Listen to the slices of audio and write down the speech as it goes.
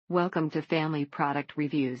Welcome to Family Product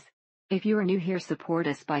Reviews. If you are new here, support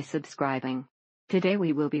us by subscribing. Today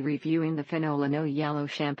we will be reviewing the Fanola No Yellow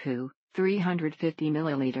Shampoo, 350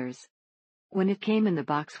 milliliters. When it came in the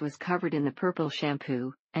box was covered in the purple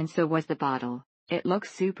shampoo, and so was the bottle. It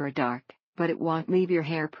looks super dark, but it won't leave your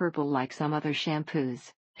hair purple like some other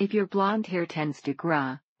shampoos. If your blonde hair tends to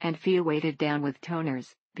grow and feel weighted down with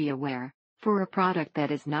toners, be aware. For a product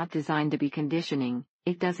that is not designed to be conditioning,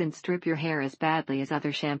 it doesn't strip your hair as badly as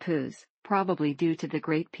other shampoos, probably due to the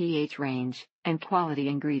great pH range and quality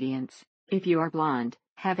ingredients. If you are blonde,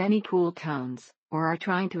 have any cool tones, or are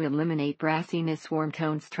trying to eliminate brassiness warm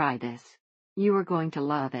tones, try this. You are going to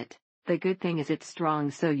love it. The good thing is it's strong,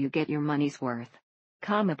 so you get your money's worth.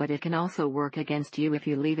 But it can also work against you if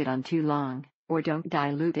you leave it on too long, or don't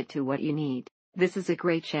dilute it to what you need. This is a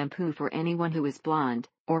great shampoo for anyone who is blonde,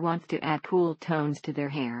 or wants to add cool tones to their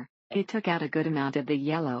hair. It took out a good amount of the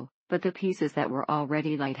yellow, but the pieces that were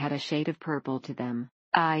already light had a shade of purple to them.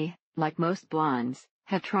 I, like most blondes,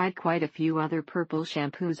 have tried quite a few other purple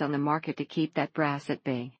shampoos on the market to keep that brass at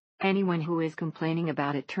bay. Anyone who is complaining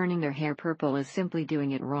about it turning their hair purple is simply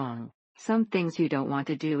doing it wrong. Some things you don't want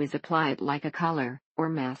to do is apply it like a color or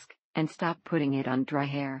mask, and stop putting it on dry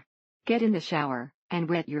hair. Get in the shower, and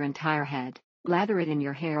wet your entire head. Lather it in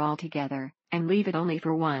your hair all together, and leave it only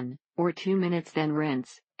for 1 or 2 minutes, then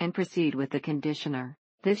rinse, and proceed with the conditioner.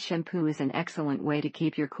 This shampoo is an excellent way to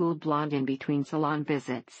keep your cool blonde in between salon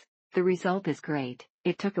visits. The result is great.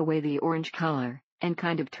 It took away the orange color, and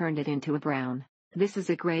kind of turned it into a brown. This is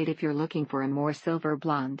a great if you're looking for a more silver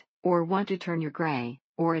blonde, or want to turn your gray,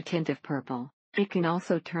 or a tint of purple. It can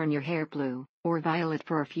also turn your hair blue, or violet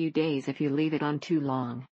for a few days if you leave it on too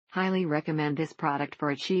long. Highly recommend this product for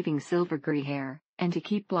achieving silver gray hair, and to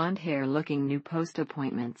keep blonde hair looking new post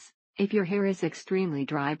appointments. If your hair is extremely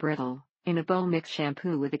dry brittle, in a bowl mix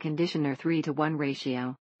shampoo with a conditioner 3:1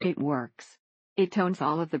 ratio, it works. It tones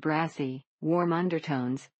all of the brassy, warm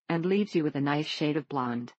undertones, and leaves you with a nice shade of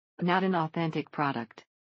blonde. Not an authentic product.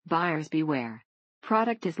 Buyers beware.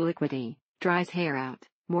 Product is liquidy, dries hair out,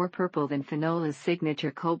 more purple than Fanola's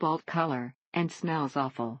signature cobalt color, and smells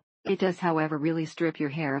awful. It does, however, really strip your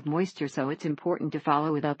hair of moisture, so it's important to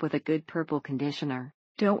follow it up with a good purple conditioner.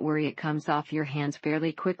 Don't worry, it comes off your hands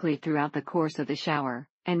fairly quickly throughout the course of the shower,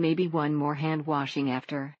 and maybe one more hand washing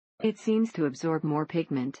after. It seems to absorb more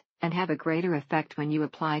pigment, and have a greater effect when you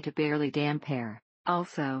apply to barely damp hair.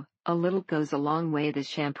 Also, a little goes a long way. This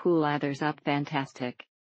shampoo lathers up fantastic.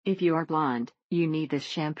 If you are blonde, you need this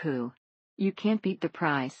shampoo. You can't beat the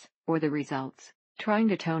price, or the results. Trying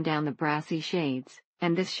to tone down the brassy shades,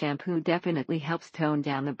 and this shampoo definitely helps tone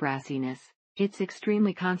down the brassiness. It's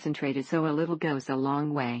extremely concentrated, so a little goes a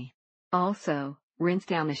long way. Also, rinse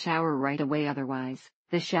down the shower right away, otherwise,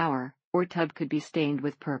 the shower or tub could be stained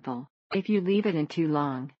with purple. If you leave it in too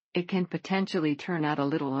long, it can potentially turn out a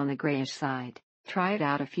little on the grayish side. Try it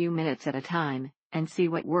out a few minutes at a time, and see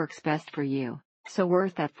what works best for you. So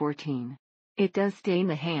worth that 14. It does stain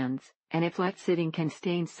the hands, and if left sitting can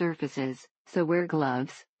stain surfaces, so wear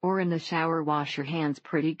gloves, or in the shower wash your hands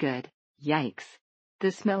pretty good. Yikes.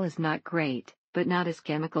 The smell is not great, but not as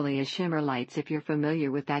chemically as Shimmer Lights if you're familiar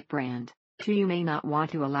with that brand. 2. You may not want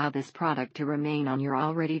to allow this product to remain on your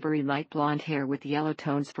already very light blonde hair with yellow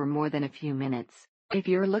tones for more than a few minutes. If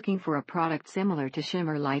you're looking for a product similar to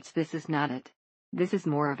Shimmer Lights, this is not it. This is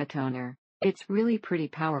more of a toner. It's really pretty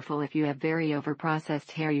powerful. If you have very overprocessed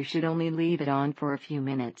hair, you should only leave it on for a few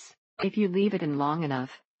minutes. If you leave it in long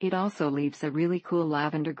enough, it also leaves a really cool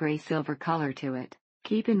lavender gray silver color to it.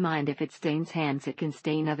 Keep in mind, if it stains hands, it can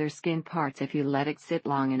stain other skin parts if you let it sit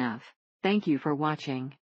long enough. Thank you for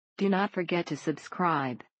watching. Do not forget to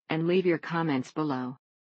subscribe, and leave your comments below.